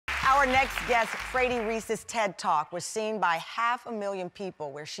Our next guest, Fraidy Reiss's TED Talk, was seen by 500,000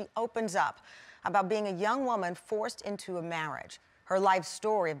 people, where she opens up about being a young woman forced into a marriage. Her life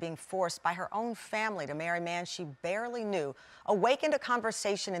story of being forced by her own family to marry a man she barely knew awakened a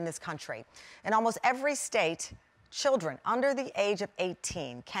conversation in this country. In almost every state, children under the age of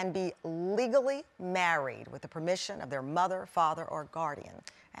 18 can be legally married with the permission of their mother, father, or guardian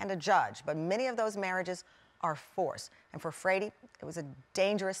and a judge. But many of those marriages are forced. And for Fraidy, it was a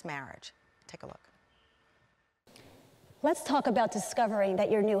dangerous marriage. Take a look. Let's talk about discovering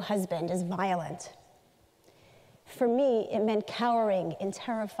that your new husband is violent. For me, it meant cowering in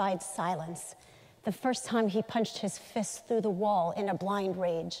terrified silence the first time he punched his fist through the wall in a blind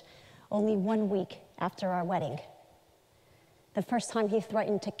rage, only 1 week after our wedding. The first time he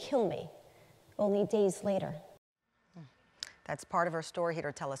threatened to kill me, only days later. That's part of her story. Here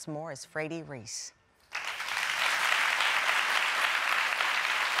to tell us more is Fraidy Reiss.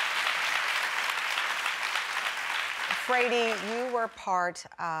 Fraidy, you were part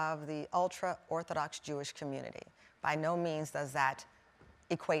of the ultra-Orthodox Jewish community. By no means does that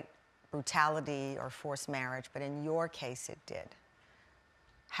equate brutality or forced marriage, but in your case it did.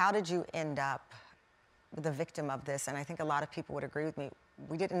 How did you end up the victim of this? And I think a lot of people would agree with me.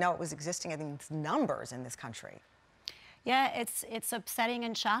 We didn't know it was existing in these numbers in this country. Yeah, it's upsetting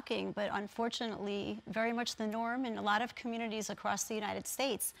and shocking, but unfortunately, very much the norm in a lot of communities across the United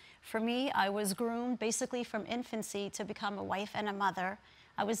States. For me, I was groomed basically from infancy to become a wife and a mother.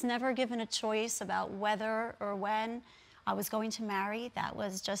 I was never given a choice about whether or when I was going to marry. That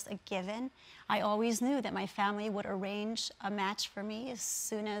was just a given. I always knew that my family would arrange a match for me as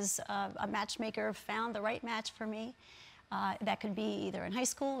soon as a matchmaker found the right match for me. That could be either in high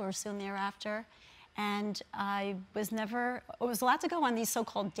school or soon thereafter. And I was allowed to go on these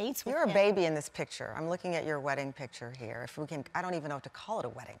so-called dates with him. You're a baby in this picture. I'm looking at your wedding picture here. If we can, I don't even know if to call it a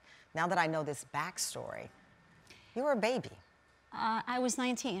wedding. Now that I know this backstory, you were a baby. I was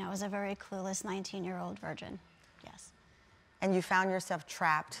 19. I was a very clueless 19-year-old virgin, yes. And you found yourself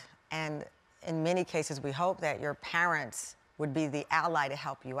trapped, and in many cases, we hope that your parents would be the ally to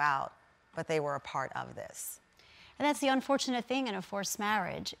help you out, but they were a part of this. And that's the unfortunate thing in a forced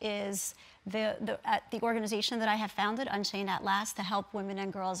marriage is the organization that I have founded, Unchained at Last, to help women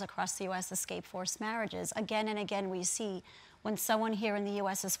and girls across the U.S. escape forced marriages. Again and again, we see when someone here in the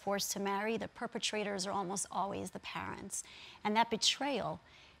U.S. is forced to marry, the perpetrators are almost always the parents. And that betrayal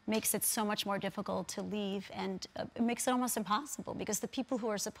makes it so much more difficult to leave, and it makes it almost impossible because the people who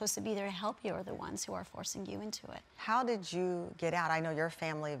are supposed to be there to help you are the ones who are forcing you into it. How did you get out? I know your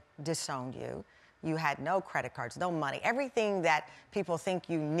family disowned you. You had no credit cards, no money. Everything that people think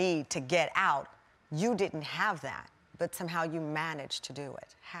you need to get out, you didn't have that, but somehow you managed to do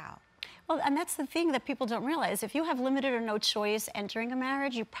it. How? Well, and that's the thing that people don't realize. If you have limited or no choice entering a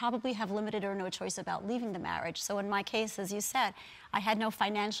marriage, you probably have limited or no choice about leaving the marriage. So in my case, as you said, I had no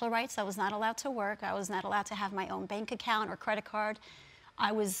financial rights. I was not allowed to work. I was not allowed to have my own bank account or credit card.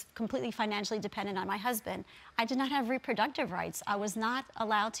 I was completely financially dependent on my husband. I did not have reproductive rights. I was not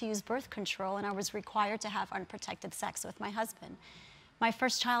allowed to use birth control, and I was required to have unprotected sex with my husband. My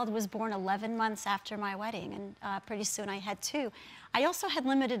first child was born 11 months after my wedding, and pretty soon I had two. I also had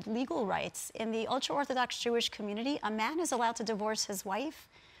limited legal rights. In the ultra-Orthodox Jewish community, a man is allowed to divorce his wife,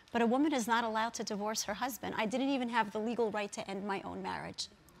 but a woman is not allowed to divorce her husband. I didn't even have the legal right to end my own marriage.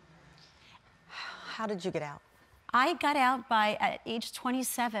 How did you get out? I got out at age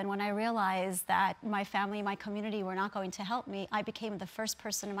 27 when I realized that my family, my community were not going to help me. I became the first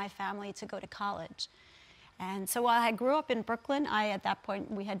person in my family to go to college. And so while I grew up in Brooklyn, at that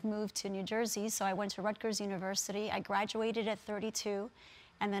point, we had moved to New Jersey, so I went to Rutgers University. I graduated at 32,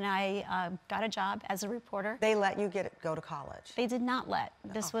 and then I got a job as a reporter. They let you go to college? They did not let.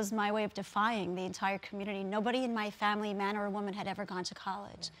 This was my way of defying the entire community. Nobody in my family, man or woman, had ever gone to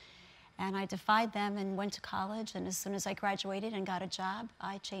college. And I defied them and went to college, and as soon as I graduated and got a job,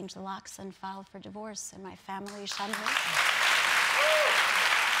 I changed the locks and filed for divorce, and my family shunned me.